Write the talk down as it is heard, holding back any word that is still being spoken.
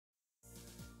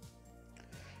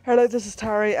Hello, this is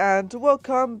Tari, and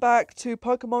welcome back to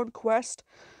Pokemon Quest.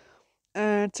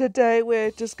 And today we're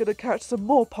just gonna catch some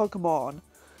more Pokemon.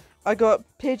 I got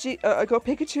Pikachu,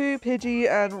 Pidgey,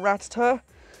 and Rattata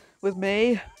with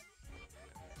me.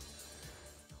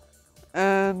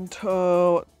 And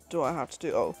what do I have to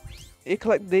do? Oh, you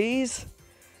collect these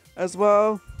as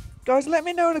well. Guys, let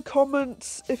me know in the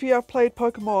comments if you have played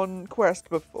Pokemon Quest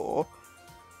before,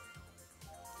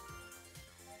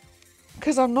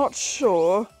 because I'm not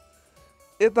sure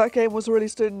if that game was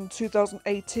released in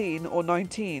 2018 or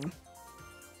 19.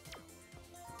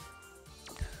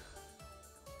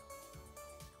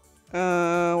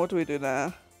 What do we do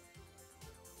there?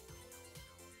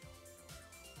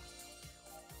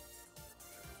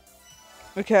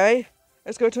 Okay,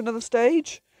 let's go to another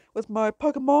stage with my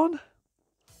Pokemon.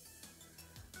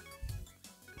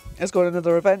 Let's go on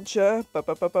another adventure.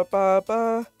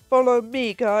 Follow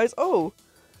me, guys. Oh,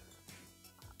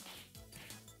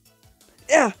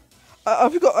 yeah. I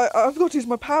forgot to use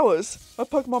my powers. My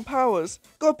Pokemon powers.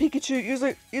 Go on, Pikachu.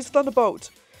 Use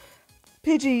Thunderbolt.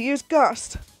 Pidgey, use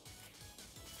Gust.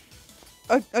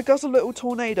 I gust a little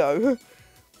tornado.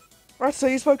 Right, so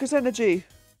use Focus Energy.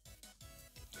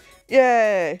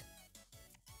 Yay!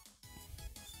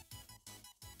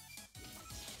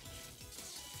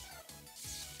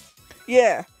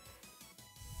 Yeah!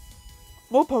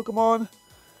 More Pokemon.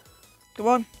 Come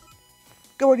on.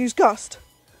 Go on, use Gust.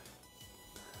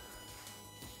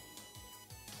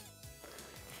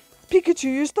 Pikachu,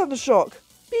 use Thundershock.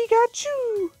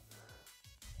 Pikachu!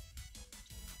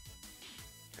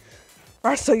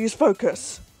 Right, so use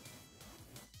Focus.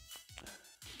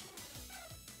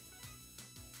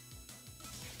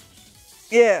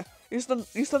 Yeah, use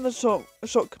Thundershock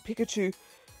Pikachu.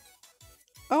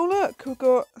 Oh look,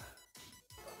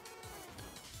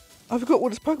 I forgot what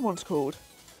this Pokemon's called.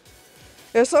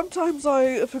 Yeah, sometimes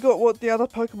I forgot what the other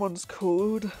Pokemon's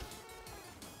called.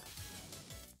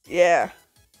 Yeah.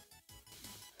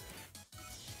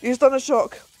 Use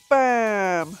Thundershock.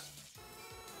 Bam!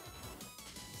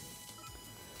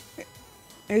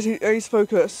 Use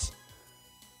Focus.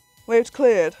 Waves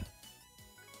cleared.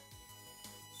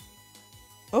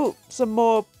 Oh, some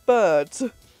more birds.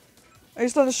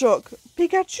 Use Thundershock.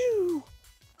 Pikachu!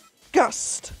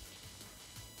 Gust!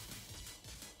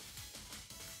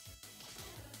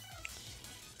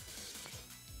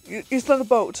 Use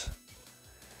Thunderbolt.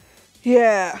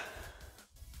 Yeah.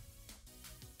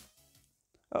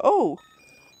 Oh.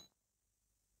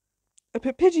 A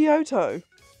Pidgeotto.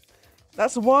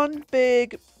 That's one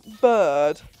big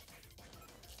bird.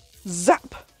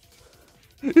 Zap!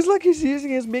 It's like he's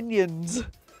using his minions.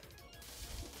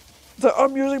 So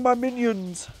I'm using my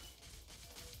minions.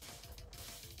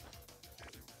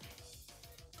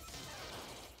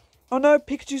 Oh no,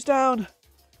 Pikachu's down.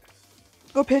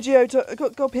 Go Pidgeotto.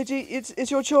 Go Pidgey. It's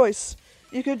your choice.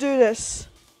 You can do this.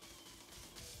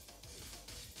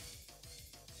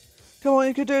 Come on,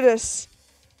 you can do this.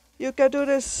 You can do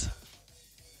this.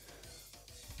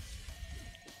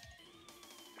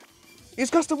 Use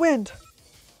Gust of Wind.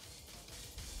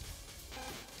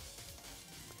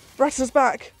 Rattata's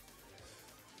back.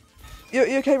 You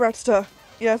okay, Rattata?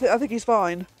 Yeah, I think he's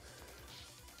fine.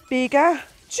 Pikachu!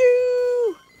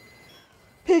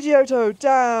 Pidgeotto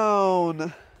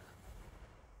down.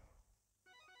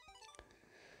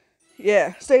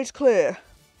 Yeah, stage clear.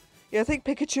 Yeah, I think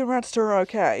Pikachu and Rattata are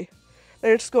okay.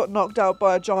 They just got knocked out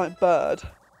by a giant bird.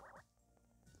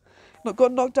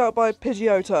 Got knocked out by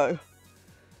Pidgeotto.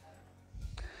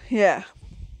 Yeah.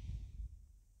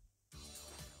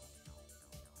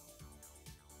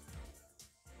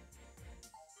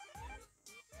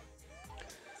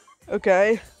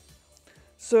 Okay.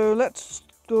 So let's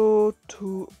go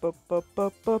to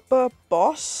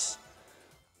boss.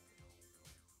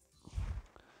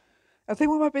 I think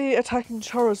we might be attacking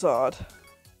Charizard.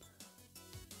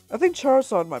 I think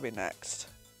Charizard might be next.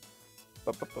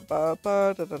 Look at all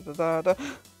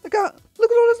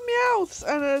his meowths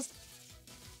and his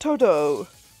Dodo.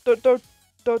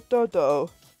 Dodo.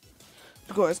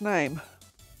 Forgot his name.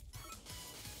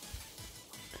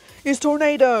 Use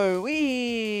Tornado.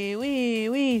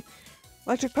 Wee.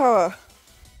 Electric power.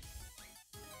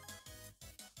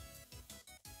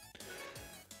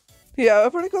 Yeah,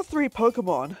 I've only got 3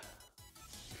 Pokemon.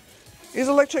 Use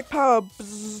electric power.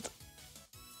 Bzzzt.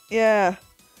 Yeah.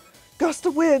 Gust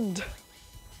of wind.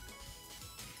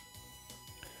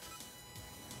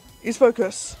 Use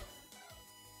Focus.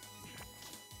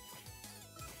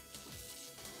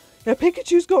 Yeah,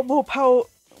 Pikachu's got more power,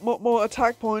 more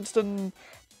attack points than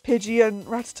Pidgey and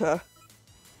Rattata.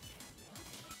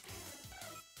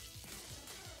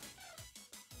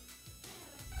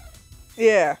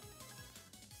 Yeah.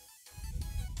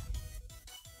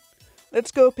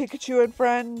 Let's go, Pikachu and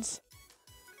friends.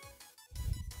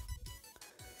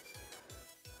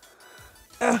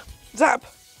 Zap!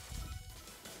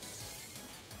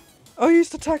 Oh, you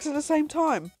used attacks at the same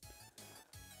time.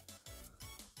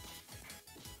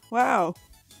 Wow.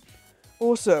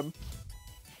 Awesome.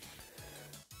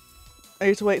 I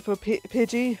need to wait for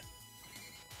Pidgey.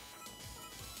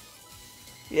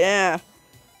 Yeah.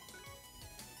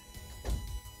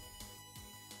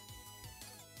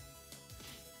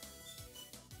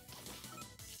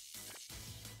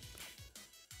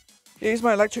 Use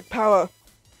my electric power.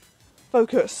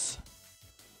 Focus.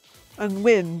 And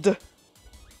wind.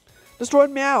 Destroy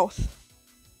Meowth.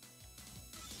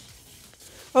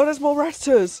 Oh, there's more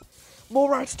Ratters. More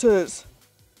Ratters.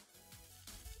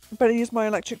 Better use my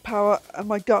electric power and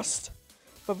my gust.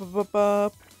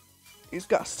 Use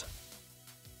gust.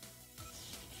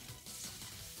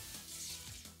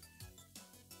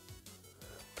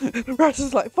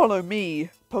 Ratters like, follow me,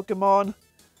 Pokemon.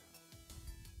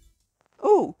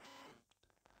 Ooh.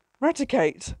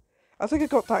 Raticate. I think I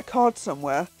got that card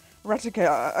somewhere. Raticate.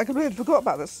 I completely forgot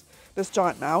about this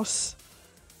giant mouse.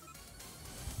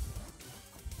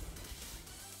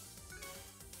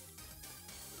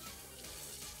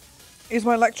 Use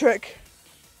my electric.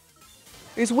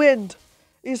 Use wind.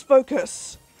 Use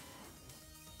focus.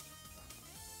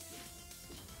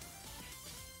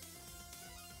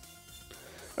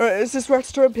 Alright, is this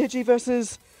Rattata and Pidgey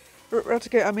versus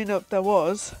Raticate? I mean, there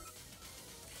was.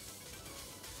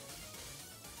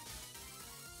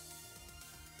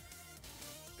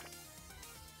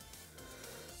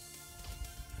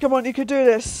 Come on, you can do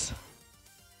this.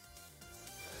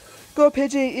 Go on,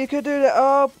 Pidgey, you can do that.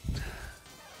 Oh.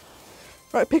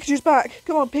 Right, Pikachu's back.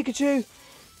 Come on, Pikachu.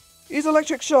 Use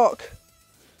electric shock.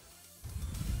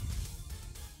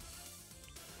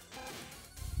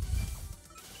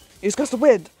 Use gust of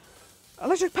wind.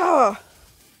 Electric power.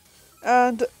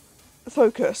 And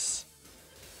focus.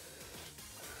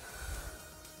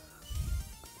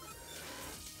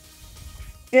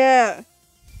 Yeah.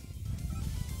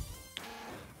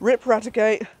 Rip,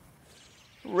 Raticate.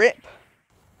 Rip.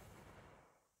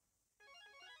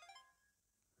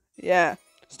 Yeah.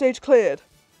 Stage cleared.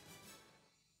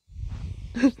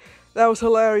 That was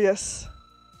hilarious.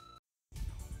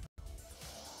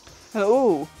 And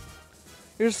ooh.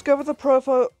 You discover the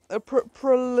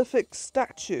prolific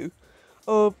statue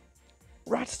of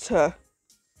Rattata.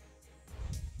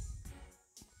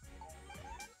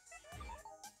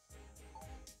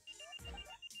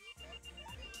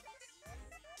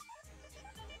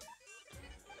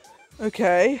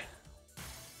 Okay.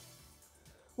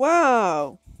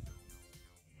 Wow.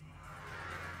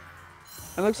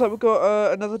 And looks like we've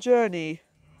got another journey.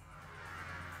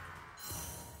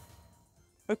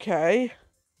 Okay.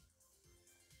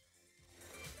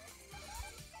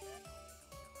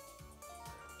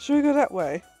 Should we go that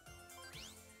way?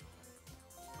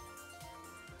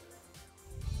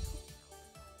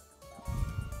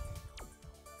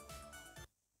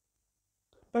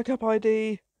 Backup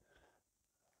ID.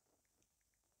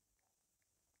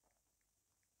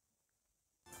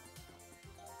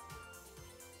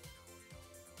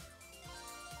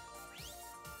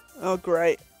 Oh,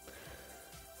 great.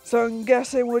 So I'm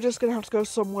guessing we're just going to have to go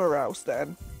somewhere else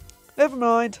then. Never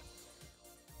mind.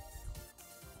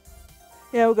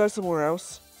 Yeah, we'll go somewhere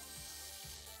else.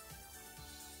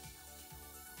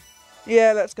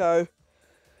 Yeah, let's go.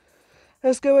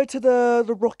 Let's go into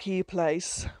the rocky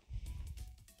place.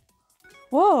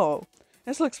 Whoa,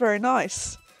 this looks very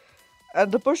nice.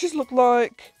 And the bushes look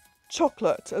like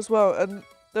chocolate as well. And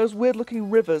there's weird looking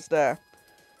rivers there.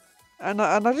 And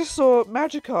I just saw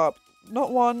Magikarp.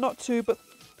 Not one, not two, but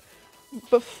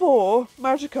 4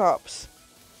 Magikarps.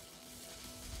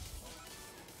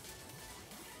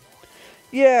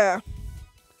 Yeah.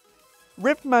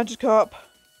 Rip Magikarp.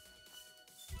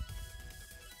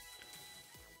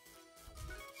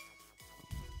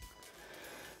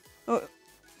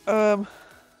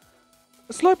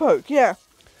 Slowpoke, yeah.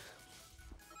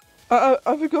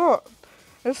 I forgot.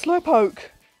 It's Slowpoke.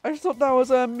 I just thought that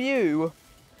was a Mew.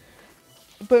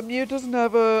 But Mew doesn't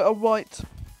have a white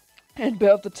end bit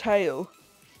of the tail.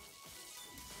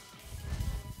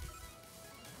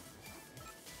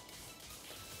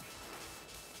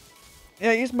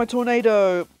 Yeah, use my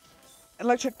tornado.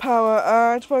 Electric power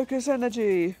and focus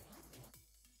energy.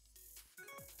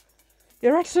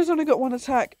 Yeah, Rattata's only got 1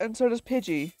 attack, and so does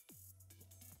Pidgey.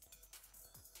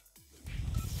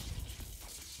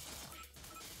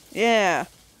 Yeah.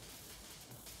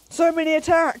 So many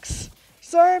attacks!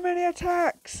 So many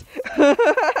attacks!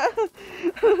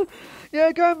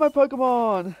 Yeah, go my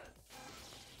Pokemon!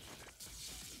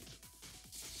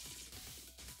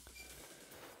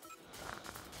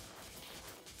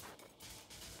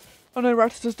 Oh no,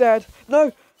 Rattata's dead.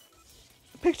 No!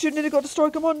 Pikachu nearly got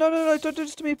destroyed. Come on, no, no, no, don't do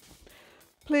this to me.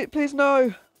 Please, please,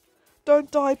 no. Don't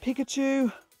die,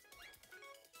 Pikachu.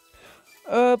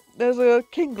 There's a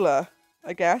Kingler,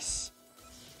 I guess.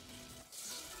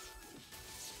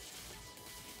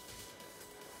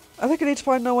 I think I need to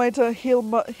find a way to heal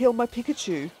my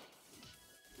Pikachu.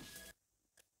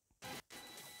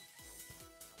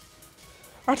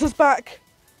 Rattata's back!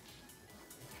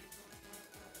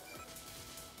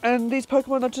 And these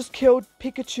Pokemon have just killed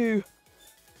Pikachu.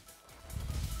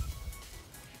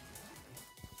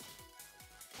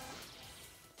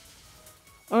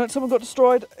 Oh, someone got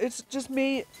destroyed. It's just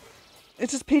me.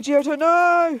 It's just Pidgeotto.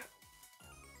 No!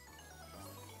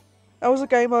 That was a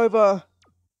game over.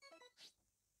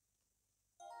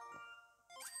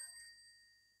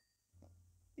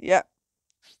 Yeah.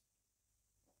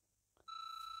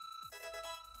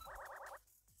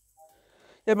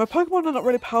 Yeah, my Pokemon are not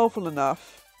really powerful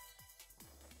enough.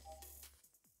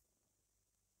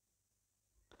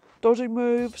 Dodging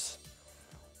moves.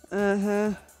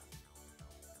 Uh-huh.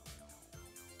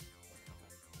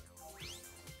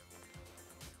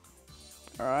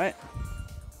 Alright.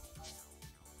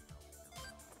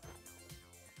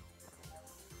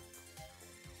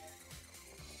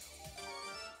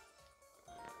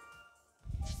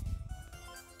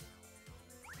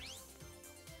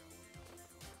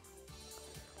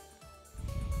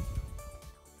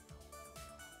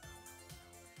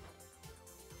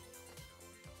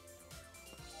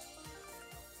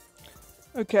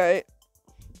 Okay.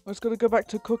 Let's gotta go back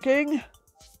to cooking.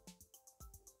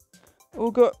 Oh,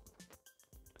 got...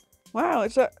 Wow,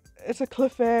 it's a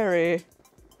Clefairy.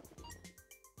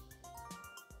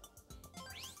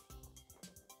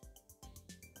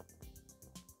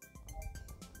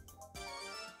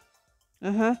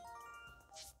 Uh-huh.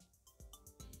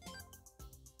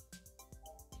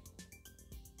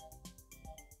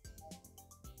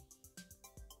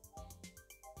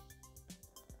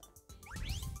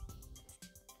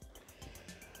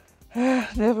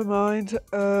 Never mind.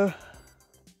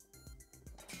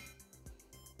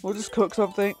 We'll just cook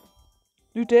something.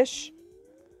 New dish.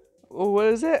 Oh, what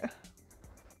is it?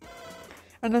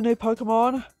 And a new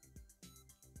Pokemon.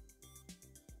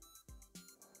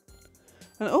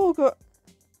 And oh, got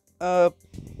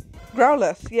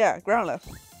Growlithe. Yeah, Growlithe.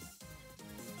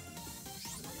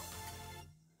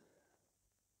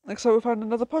 Looks like we found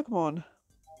another Pokemon.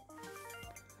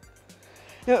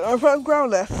 Yeah, I found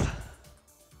Growlithe.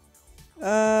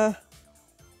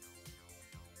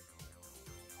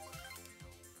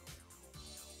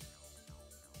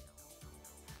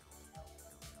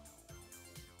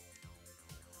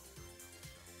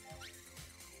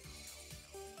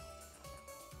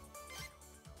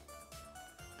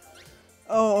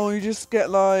 Oh, you just get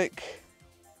like...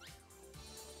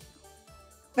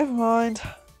 Never mind.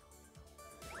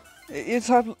 It's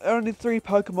had only 3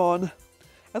 Pokemon.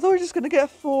 I thought we were just going to get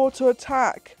 4 to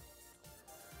attack.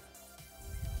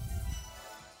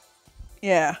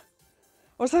 Yeah.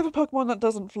 Let's have a Pokemon that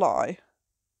doesn't fly.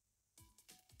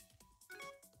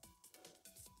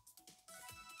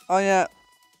 Oh yeah.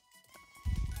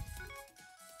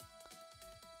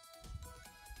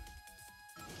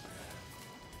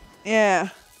 Yeah.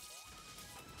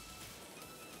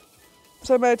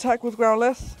 So I may attack with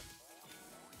Growlithe.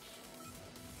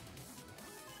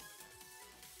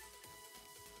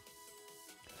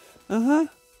 Uh-huh.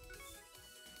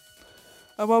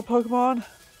 A wild Pokemon.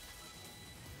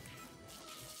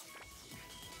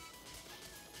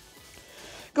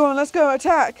 Go on, let's go.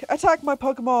 Attack! Attack my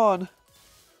Pokemon!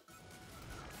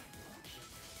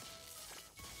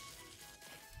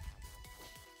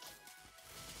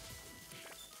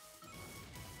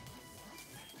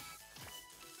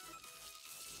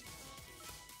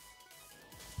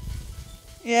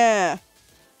 Yeah.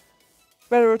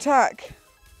 Better attack.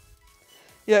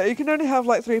 Yeah, you can only have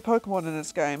like 3 Pokemon in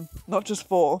this game, not just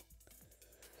 4.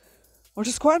 Which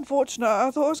is quite unfortunate.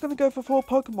 I thought I was going to go for 4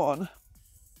 Pokemon.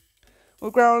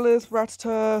 Well, Growlithe,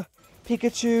 Rattata,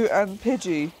 Pikachu, and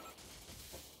Pidgey.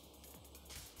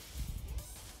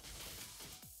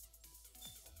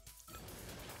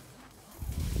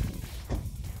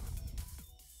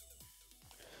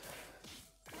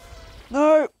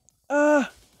 No!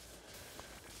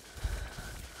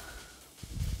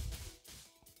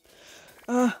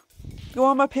 Go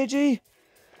on, my Pidgey.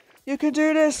 You can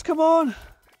do this. Come on.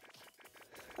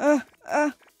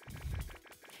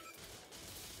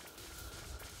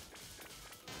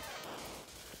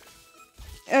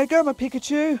 Yeah, go, my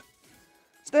Pikachu.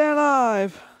 Stay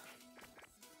alive.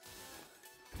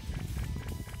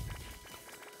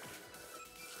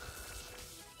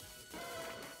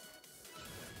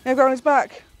 Yeah, Granny's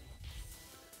back.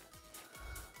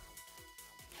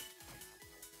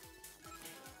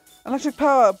 Electric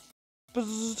power.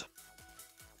 Bzzzt.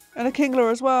 And a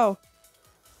Kingler as well.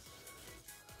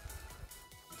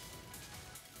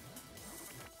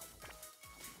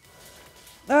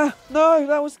 Ah, no,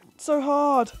 that was so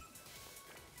hard.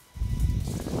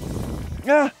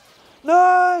 Ah,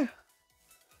 no!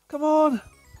 Come on.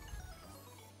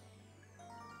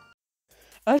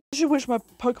 I actually wish my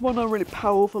Pokemon are really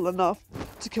powerful enough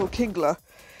to kill Kingler.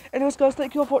 Anyways guys,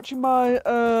 thank you all for watching my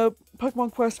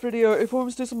Pokemon Quest video. If you want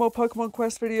me to do some more Pokemon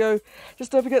Quest video,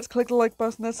 just don't forget to click the like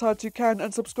button as hard as you can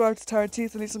and subscribe to Terra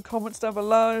Teeth and leave some comments down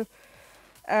below.